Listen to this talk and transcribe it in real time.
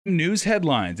News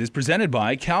Headlines is presented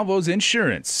by Calvo's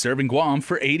Insurance, serving Guam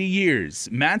for 80 years.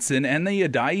 Matson and the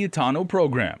Adayitano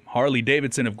program.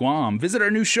 Harley-Davidson of Guam. Visit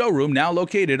our new showroom now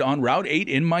located on Route 8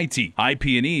 in Mighty.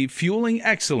 IP&E, fueling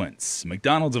excellence.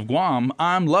 McDonald's of Guam,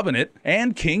 I'm loving it.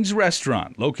 And King's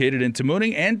Restaurant, located in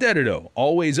Tamuning and Dededo.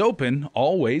 Always open,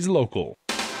 always local.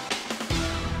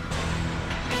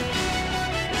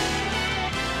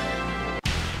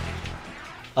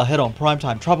 Ahead on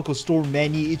Primetime, Tropical Storm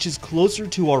Manny inches closer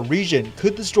to our region.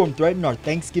 Could the storm threaten our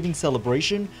Thanksgiving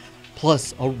celebration?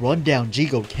 Plus, a rundown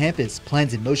Jigo campus,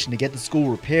 plans in motion to get the school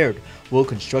repaired. Will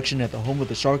construction at the home of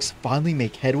the Sharks finally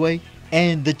make headway?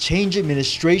 And the change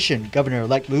administration.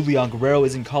 Governor-elect Lulian Guerrero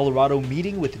is in Colorado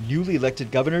meeting with newly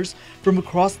elected governors from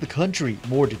across the country.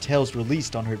 More details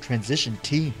released on her transition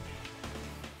team.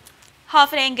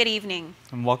 Hafide and good evening.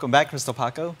 And welcome back, Crystal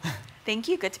Paco. Thank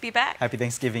you. Good to be back. Happy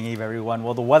Thanksgiving Eve, everyone.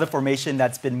 Well, the weather formation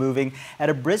that's been moving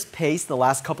at a brisk pace the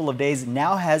last couple of days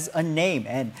now has a name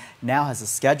and now has a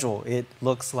schedule. It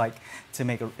looks like to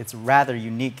make its rather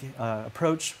unique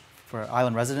approach for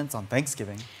island residents on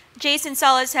Thanksgiving. Jason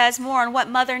Salas has more on what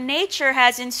Mother Nature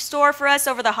has in store for us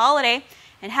over the holiday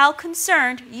and how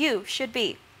concerned you should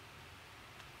be.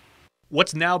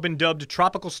 What's now been dubbed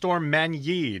Tropical Storm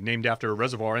Man-yi, named after a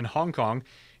reservoir in Hong Kong,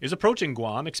 is approaching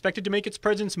Guam, expected to make its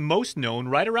presence most known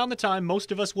right around the time most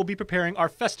of us will be preparing our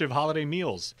festive holiday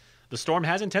meals. The storm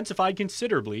has intensified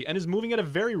considerably and is moving at a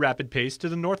very rapid pace to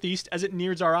the northeast as it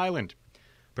nears our island.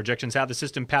 Projections have the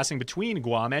system passing between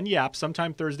Guam and Yap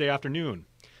sometime Thursday afternoon.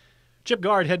 Chip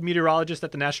Gard, head meteorologist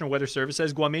at the National Weather Service,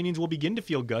 says Guamanians will begin to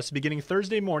feel gusts beginning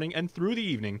Thursday morning and through the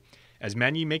evening as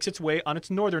Man-yi makes its way on its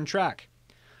northern track.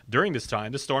 During this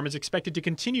time, the storm is expected to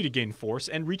continue to gain force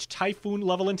and reach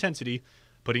typhoon-level intensity,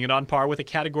 putting it on par with a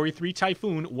Category 3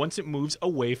 typhoon once it moves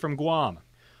away from Guam.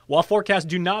 While forecasts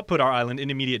do not put our island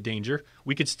in immediate danger,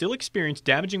 we could still experience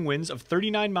damaging winds of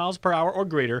 39 miles per hour or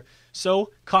greater, so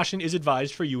caution is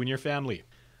advised for you and your family.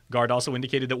 Gard also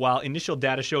indicated that while initial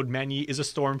data showed Man-yi is a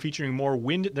storm featuring more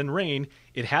wind than rain,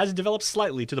 it has developed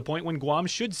slightly to the point when Guam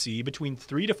should see between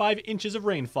 3 to 5 inches of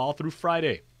rainfall through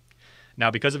Friday. Now,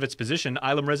 because of its position,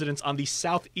 island residents on the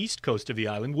southeast coast of the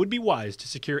island would be wise to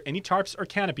secure any tarps or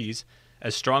canopies,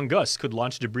 as strong gusts could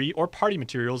launch debris or party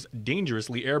materials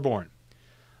dangerously airborne.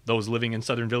 Those living in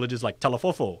southern villages like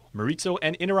Talafofo, Maritzo,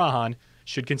 and Inarahan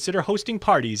should consider hosting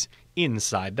parties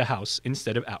inside the house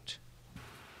instead of out.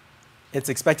 It's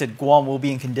expected Guam will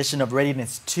be in condition of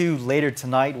readiness 2 later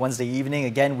tonight, Wednesday evening.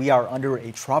 Again, we are under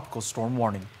a tropical storm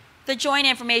warning. The Joint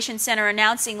Information Center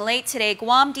announcing late today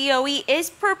Guam DOE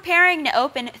is preparing to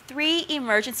open 3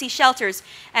 emergency shelters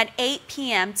at 8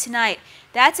 p.m. tonight.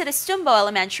 That's at Estumbo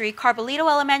Elementary,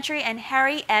 Carbolito Elementary, and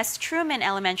Harry S. Truman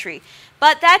Elementary.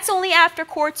 But that's only after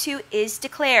Core 2 is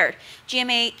declared.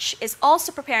 GMH is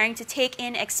also preparing to take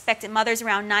in expectant mothers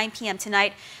around 9 p.m.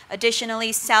 tonight.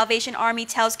 Additionally, Salvation Army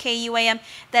tells KUAM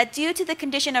that due to the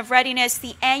condition of readiness,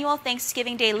 the annual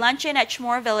Thanksgiving Day luncheon at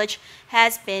Chamorro Village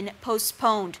has been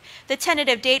postponed. The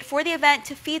tentative date for the event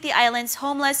to feed the island's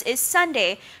homeless is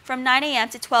Sunday from 9 a.m.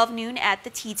 to 12 noon at the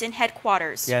Teedzin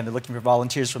headquarters. Yeah, and they're looking for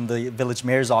volunteers from the village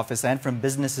mayor's office and from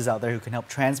businesses out there who can help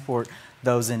transport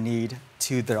those in need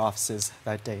to their offices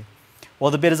that day. Well,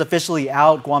 the bid is officially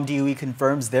out. Guam DOE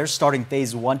confirms they're starting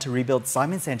Phase 1 to rebuild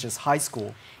Simon Sanchez High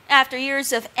School. After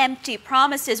years of empty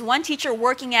promises, one teacher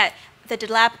working at the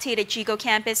dilapidated Jigo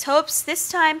campus hopes this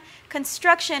time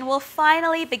construction will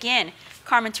finally begin.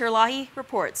 Carmen Turlahi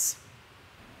reports.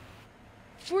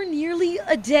 For nearly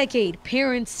a decade,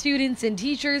 parents, students, and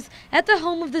teachers at the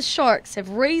home of the Sharks have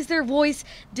raised their voice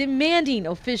demanding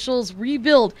officials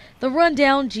rebuild the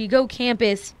rundown Jigo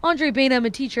campus. Andre Bainum, a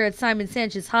teacher at Simon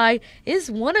Sanchez High, is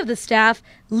one of the staff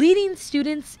leading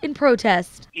students in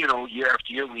protest. You know, year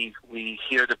after year, we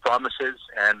hear the promises,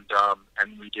 and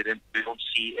we don't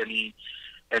see any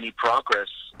progress.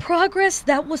 Progress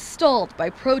that was stalled by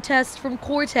protests from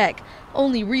Cortec.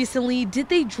 Only recently did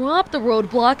they drop the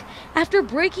roadblock after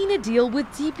breaking a deal with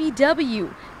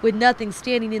DPW, with nothing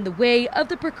standing in the way of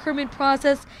the procurement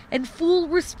process and full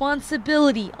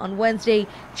responsibility. On Wednesday,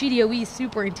 GDOE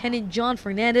Superintendent John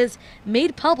Fernandez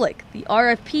made public the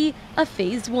RFP of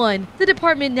Phase 1. The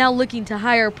department now looking to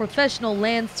hire professional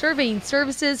land surveying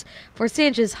services for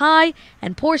Sanchez High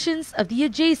and portions of the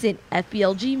adjacent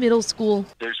FBLG Middle School.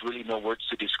 There's really no words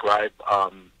to describe,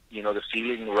 the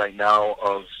feeling right now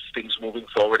of things moving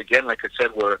forward. Again, like I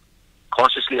said, we're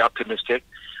cautiously optimistic,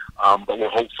 but we're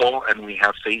hopeful, and we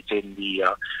have faith in the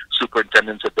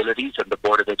superintendent's abilities and the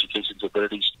Board of Education's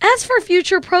abilities. As for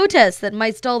future protests that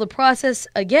might stall the process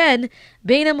again,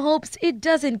 Bainum hopes it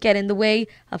doesn't get in the way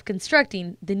of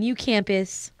constructing the new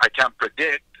campus. I can't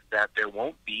predict that there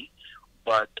won't be,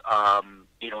 But,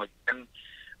 again,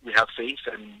 we have faith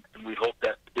and we hope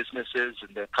that the businesses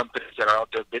and the companies that are out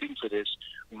there bidding for this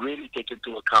really take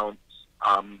into account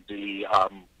the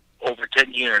over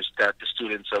 10 years that the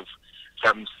students of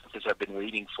FEMS have been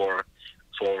waiting for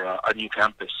a new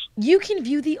campus. You can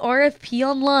view the RFP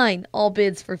online. All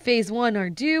bids for Phase 1 are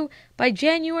due by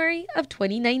January of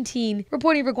 2019.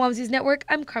 Reporting for Guam's News Network,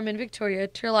 I'm Carmen Victoria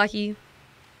Terlahi.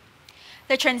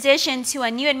 The transition to a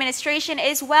new administration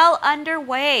is well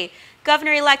underway.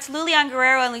 Governor-elect Lulian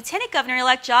Guerrero and Lieutenant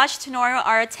Governor-elect Josh Tenorio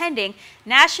are attending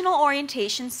national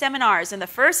orientation seminars, and the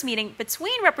first meeting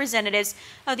between representatives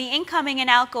of the incoming and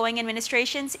outgoing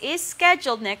administrations is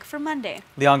scheduled, Nick, for Monday.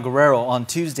 Leon Guerrero on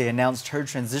Tuesday announced her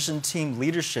transition team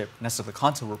leadership. Nestor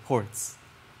Lecanto reports.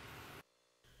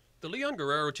 The Leon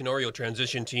Guerrero Tenorio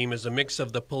transition team is a mix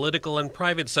of the political and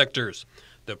private sectors.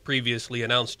 The previously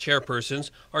announced chairpersons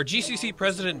are GCC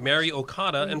President Mary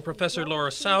Okada and Professor Laura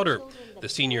Souder. The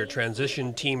senior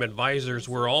transition team advisors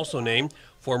were also named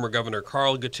former Governor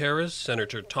Carl Gutierrez,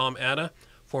 Senator Tom Atta,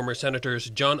 former Senators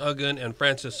John Uggan and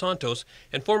Francis Santos,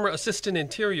 and former Assistant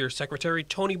Interior Secretary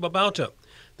Tony Babauta.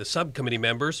 The subcommittee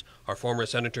members are former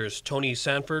Senators Tony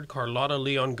Sanford, Carlotta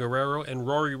Leon Guerrero, and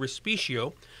Rory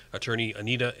Respicio, Attorney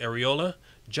Anita Areola,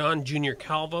 John Jr.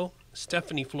 Calvo,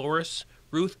 Stephanie Flores,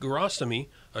 Ruth Gurasamy,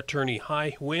 Attorney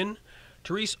Hai Nguyen,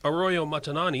 Therese Arroyo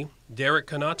Matanani, Derek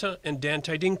Kanata, and Dan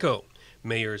Tidinko.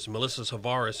 Mayors Melissa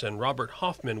Savaras and Robert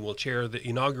Hoffman will chair the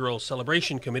inaugural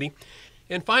celebration committee.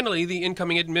 And finally, the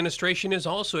incoming administration is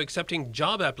also accepting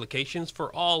job applications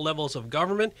for all levels of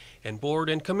government and board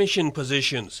and commission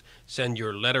positions. Send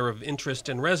your letter of interest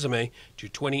and resume to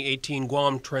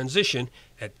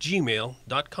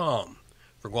 2018guamtransition@gmail.com.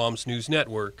 For Guam's News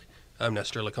Network, I'm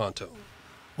Nestor Lecanto.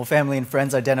 Well, family and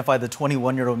friends identified the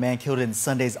 21-year-old man killed in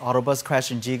Sunday's autobus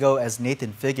crash in Jigo as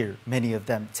Nathan Figure, many of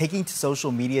them taking to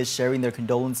social media, sharing their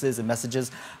condolences and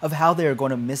messages of how they are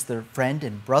going to miss their friend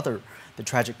and brother. The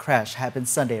tragic crash happened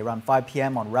Sunday around 5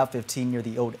 p.m. on Route 15 near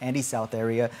the old Andy South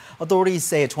area. Authorities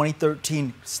say a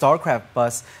 2013 Starcraft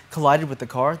bus collided with the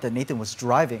car that Nathan was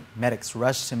driving. Medics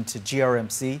rushed him to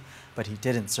GRMC, but he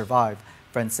didn't survive.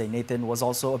 Friends say Nathan was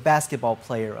also a basketball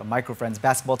player. A Microfriends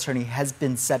basketball tourney has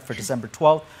been set for December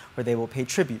 12th, where they will pay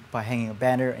tribute by hanging a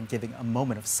banner and giving a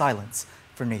moment of silence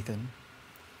for Nathan.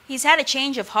 He's had a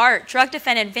change of heart. Drug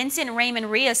defendant Vincent Raymond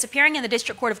Rios appearing in the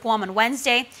District Court of Guam on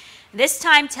Wednesday, this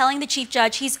time telling the chief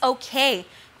judge he's okay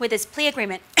with his plea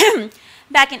agreement.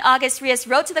 Back in August, Rios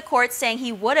wrote to the court saying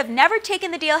he would have never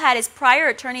taken the deal had his prior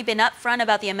attorney been upfront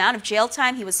about the amount of jail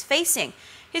time he was facing.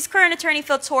 His current attorney,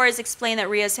 Phil Torres, explained that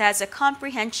Rios has a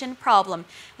comprehension problem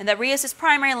and that Rios'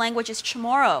 primary language is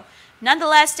Chamorro.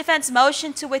 Nonetheless, defense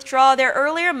motioned to withdraw their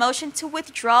earlier motion to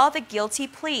withdraw the guilty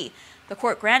plea. The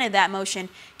court granted that motion.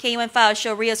 KUAM files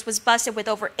show Rios was busted with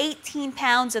over 18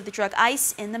 pounds of the drug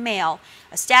ice in the mail.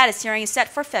 A status hearing is set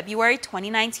for February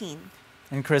 2019.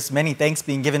 And Chris, many thanks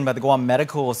being given by the Guam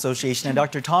Medical Association and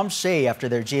Dr. Tom Shea after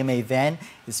their GMA van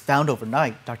is found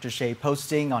overnight. Dr. Shea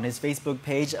posting on his Facebook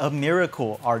page, "A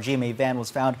miracle. Our GMA van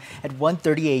was found at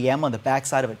 1:30 a.m. on the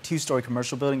backside of a two-story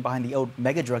commercial building behind the old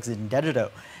Mega Drugs in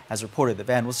Dededo." As reported, the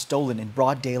van was stolen in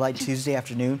broad daylight Tuesday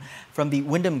afternoon from the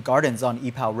Wyndham Gardens on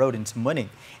Ipao Road in Tamuning.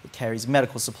 It carries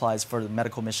medical supplies for the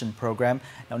medical mission program.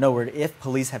 Now, no word if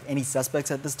police have any suspects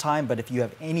at this time, but if you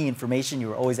have any information, you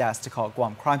are always asked to call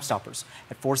Guam Crime Stoppers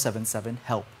at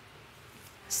 477-HELP.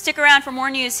 Stick around for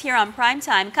more news here on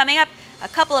Primetime. Coming up, a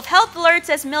couple of health alerts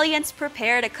as millions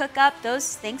prepare to cook up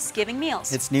those Thanksgiving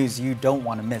meals. It's news you don't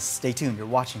want to miss. Stay tuned. You're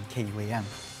watching KUAM.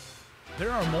 There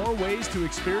are more ways to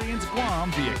experience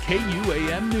Guam via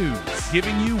KUAM News,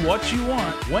 giving you what you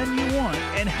want, when you want,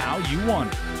 and how you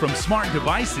want it. From smart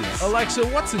devices, Alexa,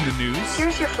 what's in the news?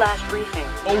 Here's your flash briefing.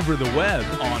 Over the web,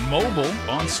 on mobile,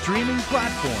 on streaming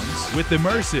platforms, with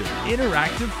immersive,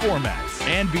 interactive formats,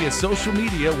 and via social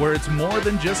media where it's more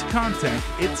than just content,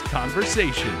 it's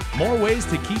conversation. More ways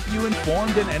to keep you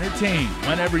informed and entertained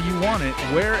whenever you want it,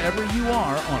 wherever you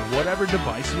are, on whatever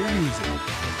device you're using.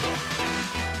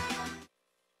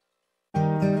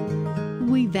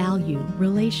 We value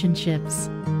relationships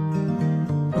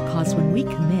because when we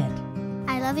commit,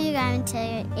 I love you guys until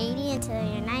you're 80, until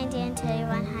you're 90, until you're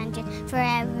 100,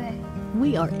 forever.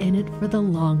 We are in it for the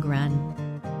long run,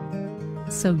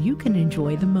 so you can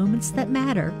enjoy the moments that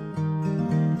matter.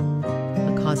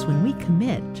 Because when we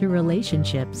commit to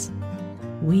relationships,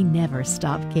 we never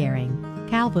stop caring.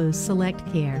 Calvo's Select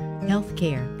Care, health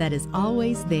care that is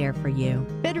always there for you.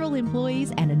 Federal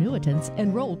employees and annuitants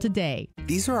enroll today.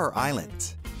 These are our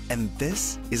islands, and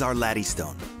this is our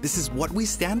Laddystone. This is what we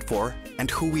stand for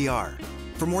and who we are.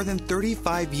 For more than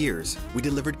 35 years, we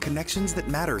delivered connections that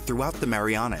matter throughout the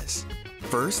Marianas.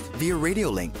 First, via radio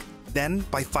link, then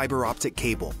by fiber optic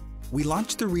cable. We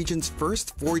launched the region's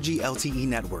first 4G LTE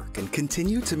network and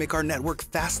continue to make our network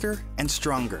faster and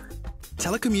stronger.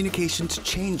 Telecommunications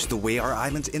change the way our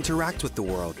islands interact with the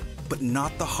world, but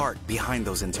not the heart behind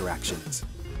those interactions.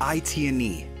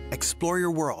 IT&E. Explore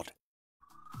your world.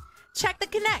 Check the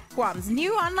Connect, Guam's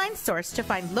new online source to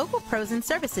find local pros and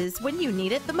services when you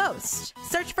need it the most.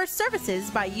 Search for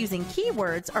services by using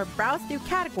keywords or browse through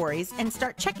categories and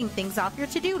start checking things off your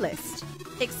to-do list.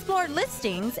 Explore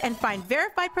listings and find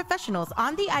verified professionals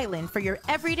on the island for your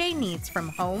everyday needs from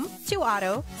home to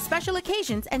auto, special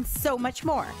occasions, and so much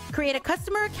more. Create a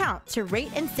customer account to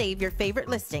rate and save your favorite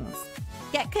listings.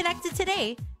 Get connected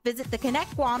today. Visit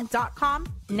theconnectguam.com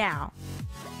now.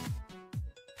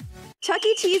 Chuck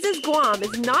E. Cheese's Guam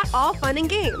is not all fun and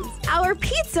games. Our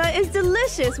pizza is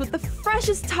delicious with the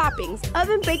freshest toppings,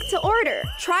 oven-baked to order.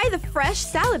 Try the fresh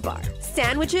salad bar,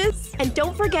 sandwiches, and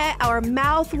don't forget our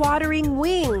mouth-watering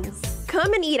wings.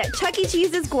 Come and eat at Chuck E.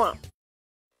 Cheese's Guam.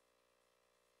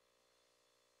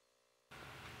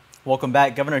 Welcome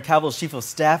back. Governor Calvo's Chief of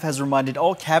Staff has reminded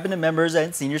all cabinet members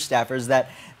and senior staffers that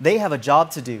they have a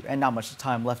job to do and not much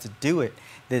time left to do it.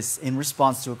 This in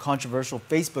response to a controversial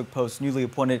Facebook post newly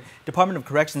appointed Department of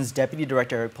Corrections Deputy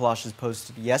Director Eric Palacios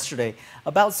posted yesterday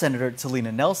about Senator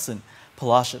Talina Nelson.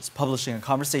 Palacios publishing a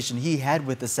conversation he had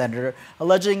with the senator,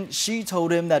 alleging she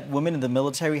told him that women in the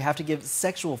military have to give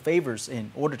sexual favors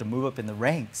in order to move up in the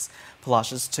ranks.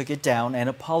 Palacios took it down and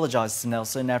apologized to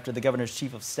Nelson after the governor's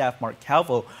chief of staff, Mark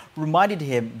Calvo, reminded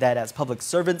him that as public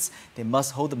servants, they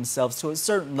must hold themselves to a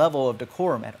certain level of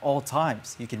decorum at all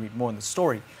times. You can read more in the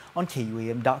story on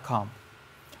KUAM.com.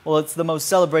 Well, it's the most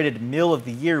celebrated meal of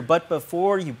the year, but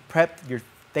before you prep your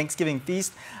Thanksgiving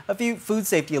feast, a few food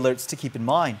safety alerts to keep in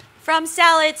mind. From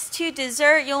salads to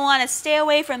dessert, you'll want to stay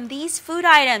away from these food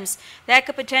items that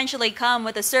could potentially come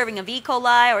with a serving of E.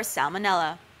 coli or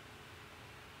salmonella.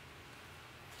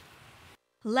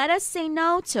 Let us say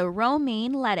no to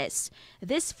romaine lettuce.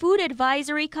 This food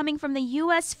advisory coming from the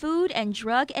U.S. Food and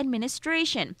Drug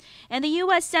Administration and the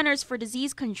U.S. Centers for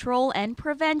Disease Control and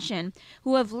Prevention,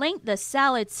 who have linked the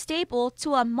salad staple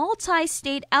to a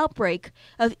multi-state outbreak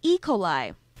of E.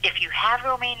 coli. If you have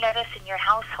romaine lettuce in your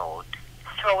household,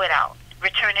 throw it out.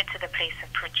 Return it to the place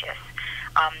of purchase.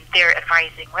 They're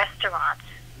advising restaurants,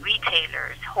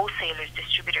 retailers, wholesalers,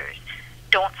 distributors,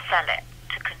 don't sell it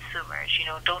to consumers.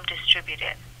 Don't distribute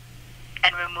it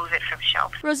and remove it from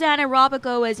shelves. Rosanna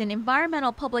Robigo is an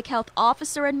environmental public health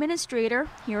officer administrator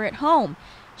here at home.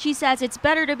 She says it's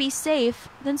better to be safe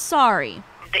than sorry.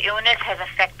 The illness has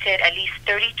affected at least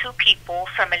 32 people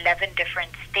from 11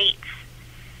 different states.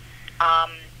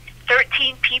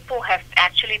 13 people have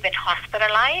actually been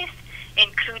hospitalized,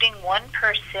 including one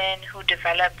person who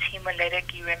developed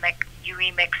hemolytic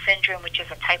uremic syndrome, which is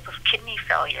a type of kidney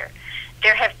failure.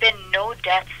 There have been no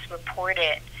deaths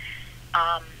reported,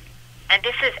 and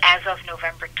this is as of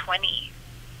November 20,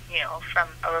 from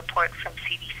a report from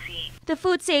CDC. The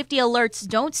food safety alerts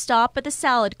don't stop at the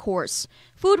salad course.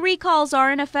 Food recalls are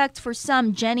in effect for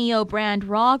some Jennie-O brand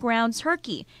raw ground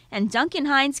turkey and Duncan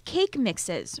Hines cake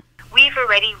mixes. We've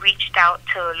already reached out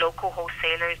to local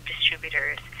wholesalers,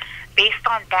 distributors. Based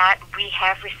on that, we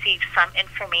have received some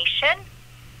information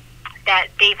that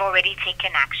they've already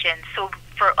taken action. So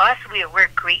for us, we're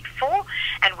grateful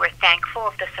and we're thankful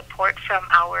of the support from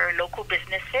our local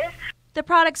businesses. The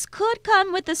products could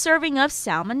come with a serving of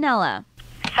salmonella.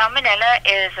 Salmonella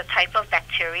is a type of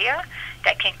bacteria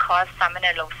that can cause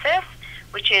salmonellosis,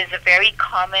 which is a very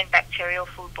common bacterial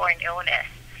foodborne illness.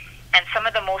 And some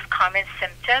of the most common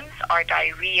symptoms are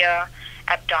diarrhea,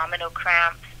 abdominal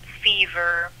cramps,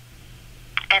 fever,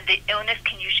 and the illness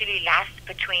can usually last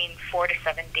between 4 to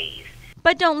 7 days.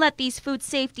 But don't let these food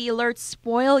safety alerts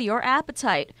spoil your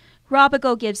appetite.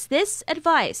 Robigo gives this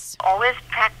advice. Always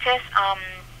practice,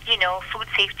 food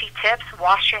safety tips.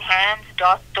 Wash your hands.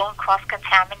 Don't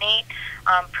cross-contaminate.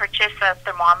 Purchase a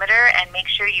thermometer and make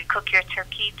sure you cook your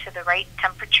turkey to the right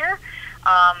temperature.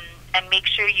 And make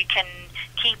sure you can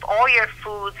keep all your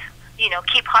foods,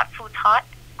 keep hot foods hot,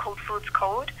 cold foods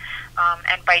cold.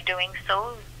 And by doing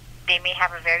so, they may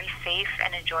have a very safe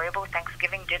and enjoyable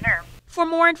Thanksgiving dinner. For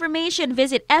more information,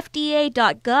 visit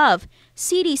FDA.gov,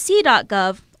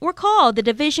 CDC.gov, or call the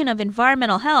Division of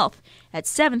Environmental Health at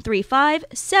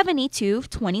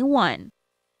 735-7221.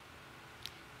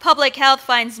 Public Health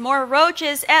finds more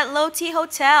roaches at Loti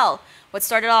Hotel. What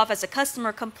started off as a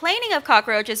customer complaining of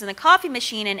cockroaches in the coffee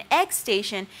machine and egg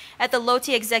station at the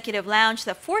Loti Executive Lounge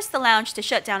that forced the lounge to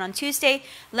shut down on Tuesday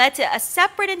led to a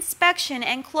separate inspection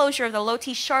and closure of the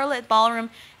Loti Charlotte Ballroom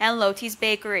and Loti's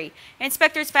Bakery.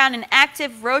 Inspectors found an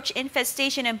active roach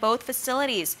infestation in both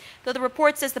facilities. Though the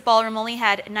report says the ballroom only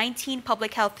had 19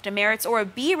 public health demerits or a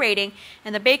B rating,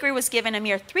 and the bakery was given a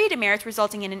mere 3 demerits,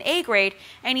 resulting in an A grade,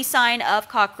 any sign of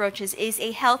cockroaches is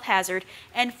a health hazard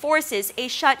and forces a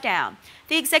shutdown.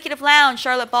 The Executive Lounge,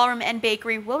 Charlotte Ballroom, and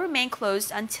Bakery will remain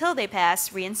closed until they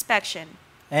pass re-inspection.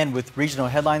 And with regional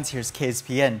headlines, here's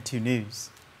KSPN 2 News.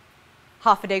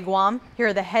 Hafa-Day Guam, here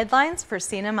are the headlines for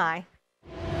CNMI.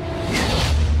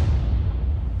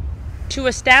 To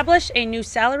establish a new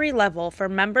salary level for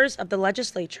members of the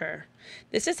legislature.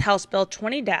 This is House Bill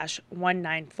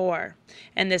 20-194,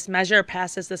 and this measure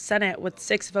passes the Senate with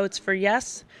 6 votes for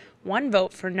yes, 1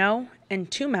 vote for no, and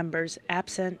 2 members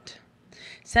absent.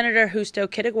 Senator Justo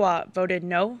Kittigwa voted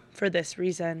no for this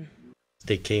reason.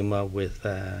 They came up with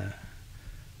their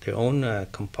own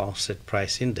composite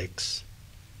price index,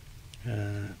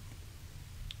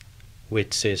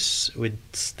 which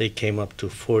they came up to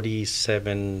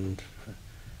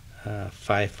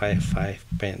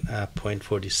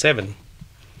 47,555.47.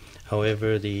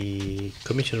 However, the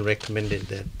commission recommended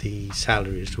that the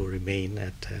salaries will remain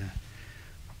at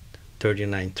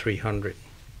 39,300.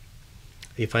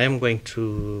 If I am going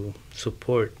to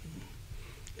support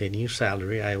the new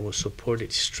salary, I will support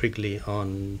it strictly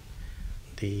on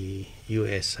the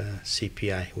U.S.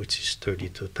 CPI, which is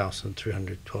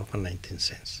 32,312.19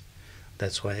 cents.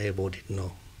 That's why I voted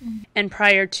no. And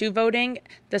prior to voting,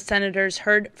 the senators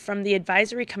heard from the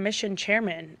Advisory Commission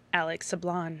Chairman, Alex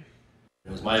Sablan.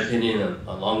 It was my opinion,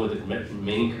 along with the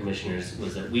remaining commissioners,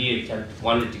 was that we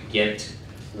wanted to get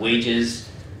wages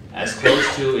as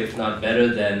close to, if not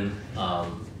better than,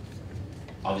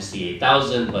 obviously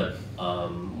 8,000, but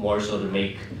more so to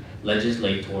make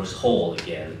legislators whole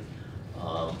again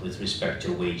with respect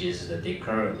to wages that they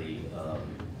currently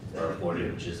are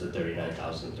afforded, which is the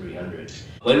 39,300.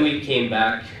 When we came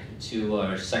back to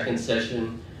our second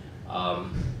session,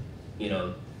 you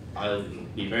know, I'll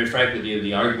be very frank with you,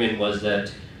 the argument was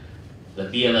that the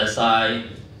BLSI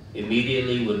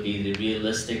immediately would be the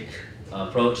realistic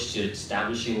approach to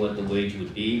establishing what the wage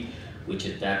would be, which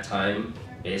at that time,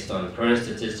 based on current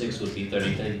statistics, would be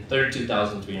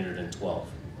 32,312,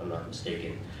 if I'm not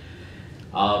mistaken.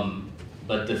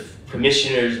 But the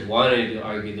commissioners wanted to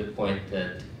argue the point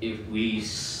that if we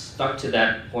stuck to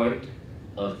that point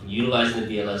of utilizing the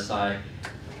BLSI,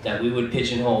 that we would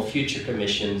pigeonhole future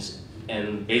commissions,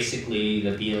 and basically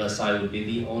the BLSI would be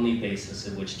the only basis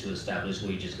in which to establish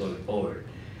wages going forward.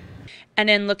 And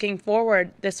in looking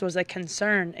forward, this was a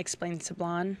concern, explained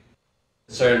Sablan.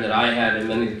 The concern that I had and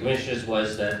many of the commissioners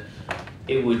was that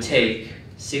it would take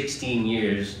 16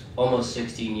 years, almost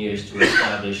 16 years, to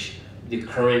establish the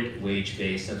current wage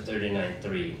base of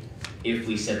 39,300 if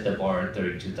we set the bar at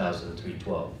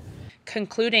 32,312.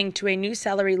 Concluding to a new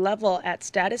salary level at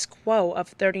status quo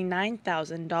of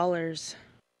 $39,000.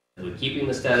 We're keeping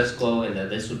the status quo, and that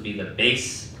this would be the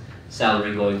base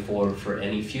salary going forward for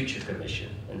any future commission.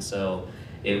 And so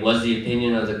it was the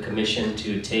opinion of the commission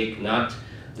to take not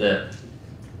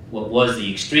what was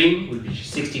the extreme, would be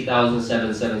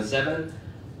 60,777,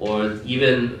 or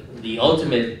even the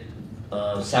ultimate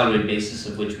salary basis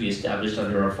of which we established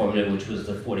under our formula, which was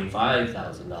the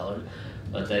 $45,000,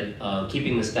 but that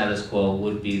keeping the status quo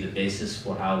would be the basis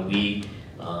for how we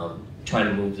try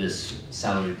to move this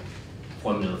salary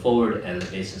formula forward and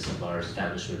the basis of our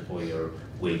establishment for your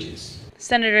wages.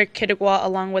 Senator Kittigwa,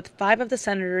 along with 5 of the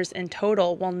senators in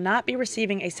total, will not be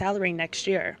receiving a salary next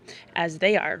year, as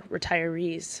they are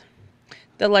retirees.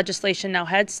 The legislation now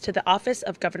heads to the office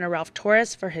of Governor Ralph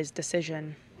Torres for his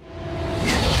decision.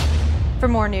 For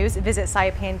more news, visit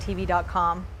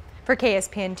SaipanTV.com. For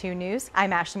KSPN 2 News,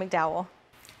 I'm Ashley McDowell.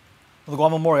 The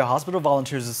Guam Memorial Hospital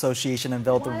Volunteers Association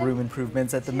unveiled the room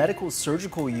improvements at the medical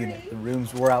surgical unit. The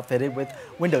rooms were outfitted with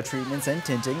window treatments and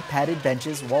tinting, padded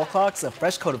benches, wall clocks, a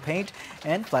fresh coat of paint,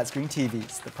 and flat-screen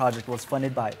TVs. The project was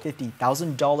funded by a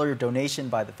 $50,000 donation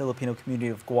by the Filipino community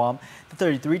of Guam. The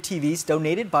 33 TVs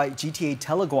donated by GTA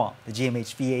Teleguam. The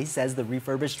GMHVA says the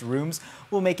refurbished rooms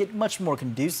will make it much more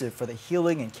conducive for the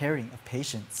healing and caring of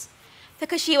patients. The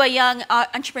Kashiwa Young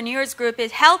Entrepreneurs Group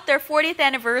held their 40th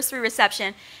anniversary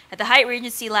reception at the Hyatt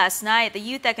Regency last night. The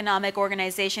Youth Economic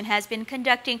Organization has been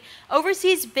conducting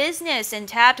overseas business and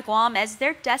tapped Guam as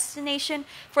their destination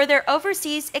for their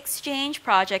overseas exchange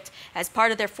project as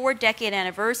part of their 4-decade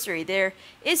anniversary. There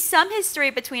is some history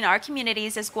between our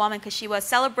communities as Guam and Kashiwa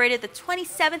celebrated the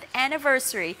 27th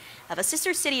anniversary of a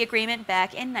sister city agreement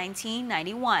back in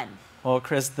 1991. Well,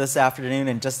 Chris, this afternoon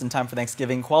and just in time for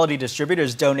Thanksgiving, Quality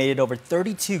Distributors donated over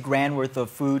 32 grand worth of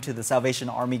food to the Salvation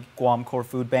Army Guam Corps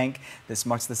Food Bank. This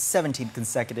marks the 17th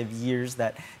consecutive years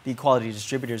that the Quality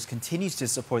Distributors continues to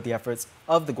support the efforts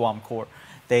of the Guam Corps.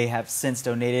 They have since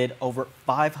donated over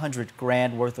 500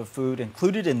 grand worth of food,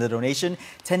 included in the donation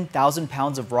 10,000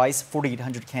 pounds of rice,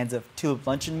 4,800 cans of tulip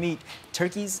luncheon meat,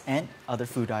 turkeys, and other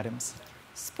food items.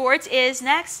 Sports is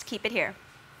next. Keep it here.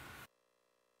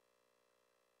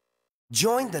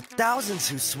 Join the thousands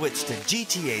who switched to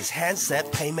GTA's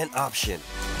handset payment option.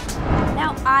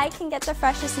 Now I can get the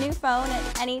freshest new phone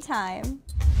at any time.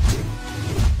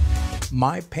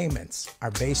 My payments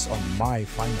are based on my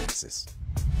finances.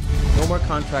 No more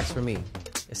contracts for me.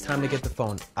 It's time to get the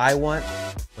phone I want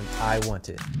when I want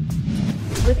it.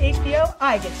 With HBO,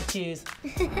 I get to choose.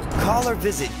 Call or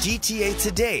visit GTA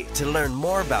today to learn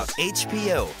more about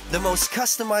HBO, the most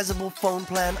customizable phone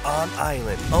plan on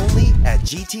island, only at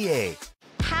GTA.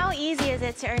 How easy is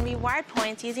it to earn reward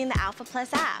points using the Alpha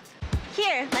Plus app?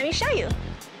 Here, let me show you.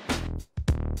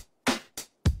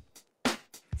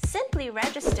 Simply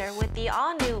register with the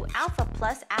all-new Alpha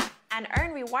Plus app and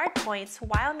earn reward points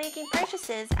while making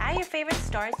purchases at your favorite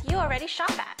stores you already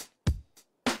shop at.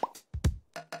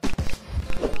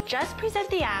 Just present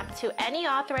the app to any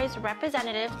authorized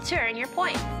representative to earn your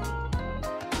points.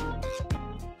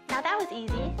 Now that was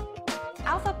easy.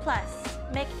 Alpha Plus,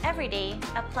 make every day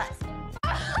a plus.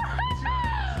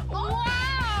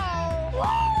 Wow!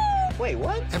 Wait,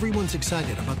 what? Everyone's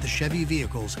excited about the Chevy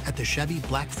vehicles at the Chevy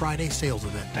Black Friday sales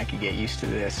event. I could get used to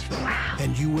this. Wow.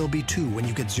 And you will be too when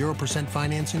you get 0%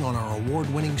 financing on our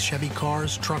award-winning Chevy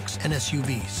cars, trucks, and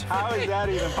SUVs. How is that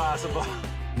even possible?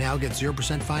 Now get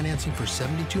 0% financing for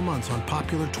 72 months on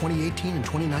popular 2018 and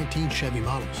 2019 Chevy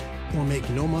models. Or make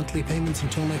no monthly payments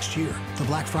until next year. The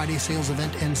Black Friday sales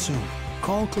event ends soon.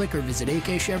 Call, click, or visit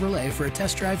AK Chevrolet for a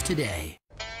test drive today.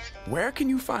 Where can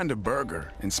you find a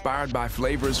burger inspired by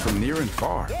flavors from near and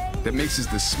far that mixes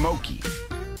the smoky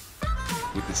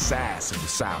with the sass of the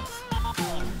South?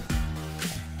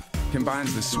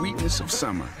 Combines the sweetness of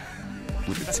summer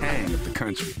with the tang of the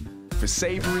country for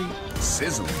savory,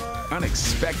 sizzling,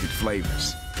 unexpected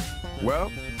flavors.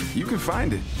 Well, you can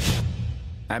find it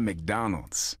at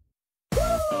McDonald's.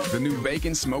 The new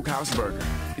Bacon Smokehouse Burger.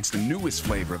 It's the newest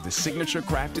flavor of the signature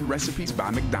crafted recipes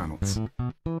by McDonald's.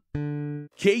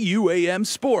 KUAM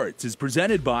Sports is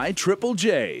presented by Triple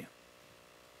J.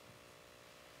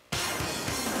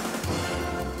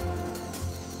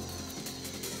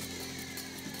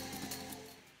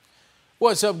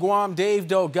 What's up, Guam? Dave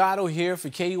Delgado here for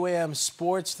KUAM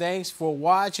Sports. Thanks for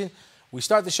watching. We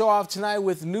start the show off tonight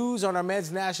with news on our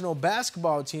men's national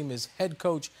basketball team as head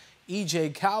coach E.J.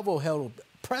 Calvo held a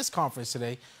press conference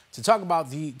today to talk about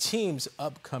the team's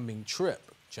upcoming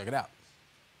trip. Check it out.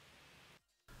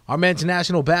 Our men's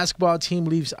national basketball team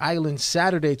leaves Island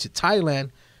Saturday to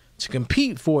Thailand to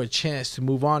compete for a chance to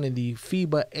move on in the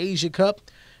FIBA Asia Cup.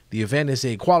 The event is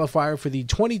a qualifier for the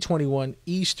 2021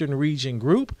 Eastern Region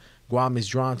Group. Guam is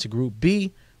drawn to Group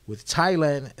B with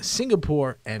Thailand,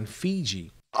 Singapore, and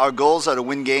Fiji. Our goals are to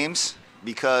win games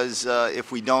because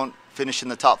if we don't finish in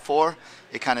the top four,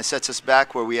 it kind of sets us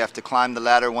back where we have to climb the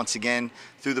ladder once again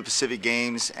through the Pacific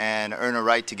Games and earn a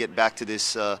right to get back to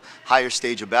this higher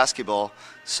stage of basketball.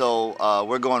 So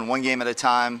we're going one game at a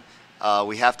time.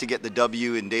 We have to get the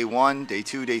W in day one, day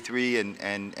two, day three,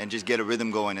 and just get a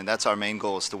rhythm going, and that's our main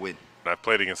goal, is to win. I've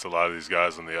played against a lot of these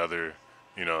guys in the other,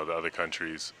 the other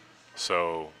countries,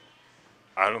 so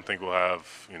I don't think we'll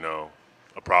have,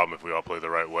 a problem if we all play the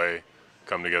right way,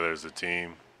 come together as a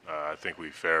team. I think we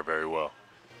fare very well.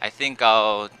 I think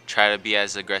I'll try to be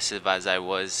as aggressive as I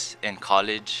was in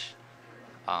college.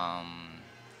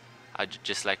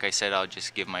 Just like I said, I'll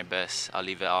just give my best. I'll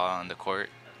leave it all on the court.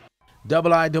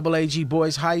 IIAAG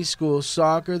Boys High School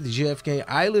Soccer, the JFK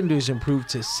Islanders improved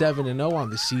to 7-0 on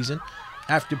the season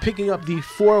after picking up the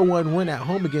 4-1 win at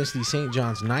home against the St.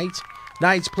 John's Knights.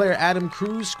 Knights player Adam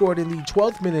Cruz scored in the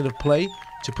 12th minute of play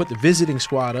to put the visiting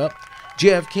squad up.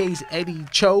 JFK's Eddie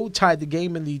Cho tied the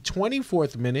game in the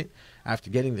 24th minute after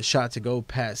getting the shot to go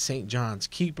past St. John's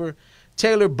keeper.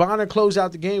 Taylor Bonner closed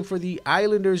out the game for the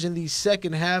Islanders in the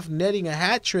second half, netting a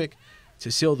hat trick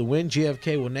to seal the win.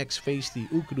 JFK will next face the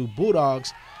Ukadu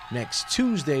Bulldogs next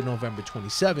Tuesday, November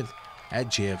 27th at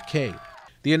JFK.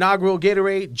 The inaugural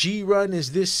Gatorade G-Run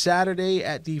is this Saturday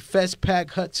at the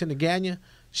Festpac Hudson Agana.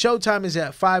 Showtime is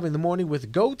at 5 in the morning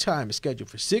with go time is scheduled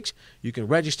for 6. You can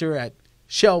register at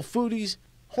Shell Foodies,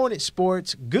 Hornet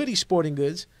Sports, Goody Sporting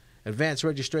Goods. Advanced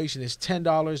registration is $10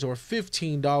 or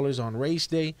 $15 on race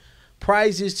day.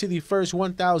 Prizes to the first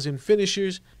 1,000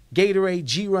 finishers. Gatorade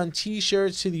G-Run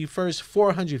t-shirts to the first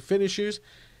 400 finishers.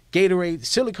 Gatorade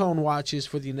silicone watches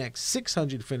for the next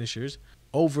 600 finishers.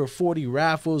 Over 40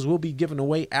 raffles will be given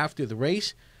away after the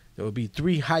race. There will be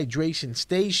 3 hydration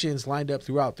stations lined up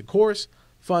throughout the course.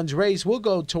 Funds raised will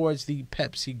go towards the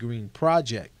Pepsi Green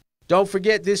Project. Don't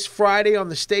forget this Friday on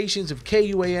the stations of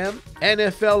KUAM,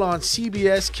 NFL on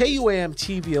CBS, KUAM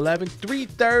TV 11,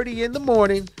 3:30 in the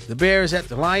morning. The Bears at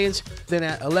the Lions. Then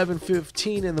at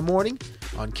 11:15 in the morning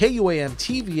on KUAM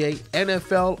TV 8,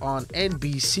 NFL on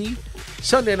NBC.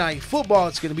 Sunday Night Football,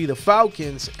 it's going to be the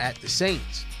Falcons at the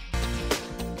Saints.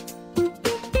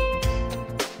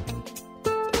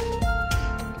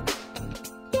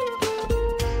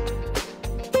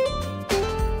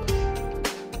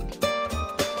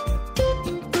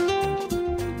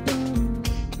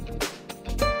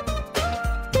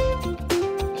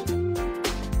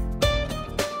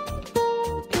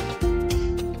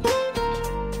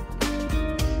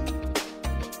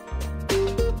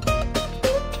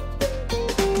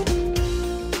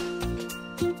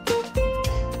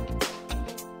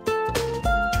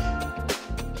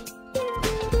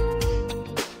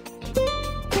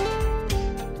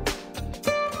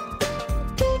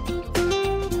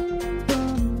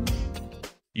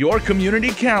 Your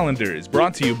community calendar is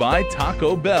brought to you by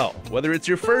Taco Bell. Whether it's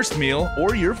your first meal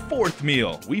or your fourth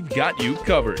meal, we've got you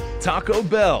covered. Taco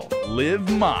Bell, live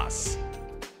Más.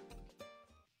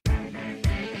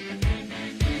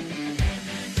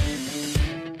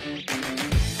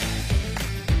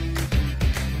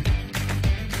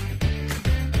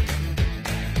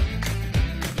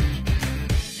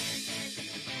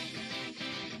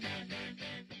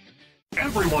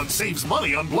 Everyone saves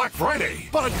money on Black Friday,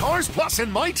 but at Cars Plus in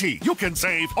Mighty, you can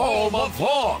save all month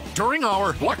long during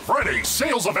our Black Friday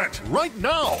sales event. Right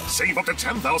now, save up to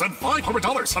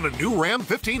 $10,500 on a new Ram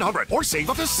 1500, or save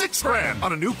up to $6,000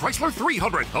 on a new Chrysler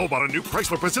 300. How about a new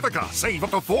Chrysler Pacifica? Save up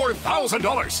to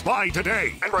 $4,000. Buy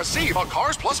today and receive a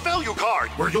Cars Plus value card,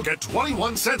 where you'll get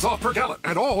 21 cents off per gallon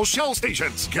at all Shell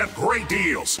stations. Get great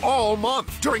deals all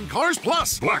month during Cars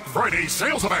Plus Black Friday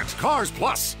sales event. Cars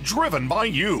Plus, driven by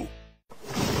you.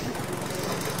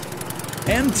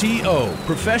 MTO,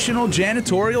 professional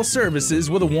janitorial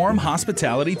services with a warm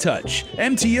hospitality touch.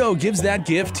 MTO gives that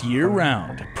gift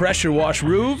year-round. Pressure wash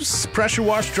roofs, pressure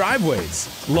wash driveways,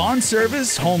 lawn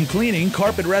service, home cleaning,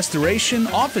 carpet restoration,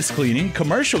 office cleaning,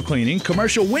 commercial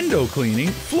window cleaning,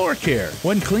 floor care.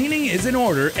 When cleaning is in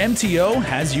order, MTO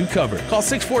has you covered. Call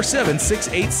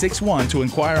 647-6861 to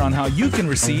inquire on how you can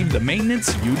receive the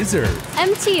maintenance you deserve.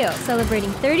 MTO,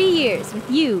 celebrating 30 years with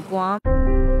you, Guam.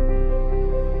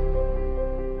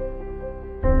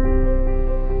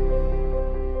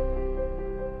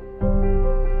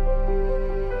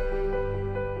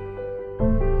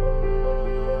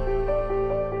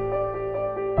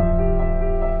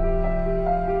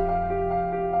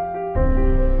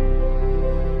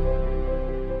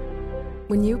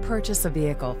 When you purchase a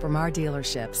vehicle from our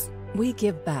dealerships, we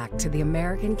give back to the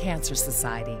American Cancer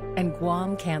Society and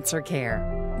Guam Cancer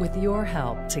Care. With your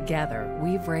help, together,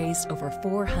 we've raised over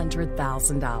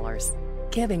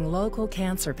 $400,000, giving local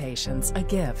cancer patients a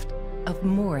gift of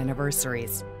more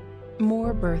anniversaries,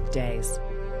 more birthdays,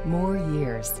 more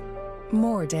years,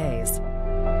 more days,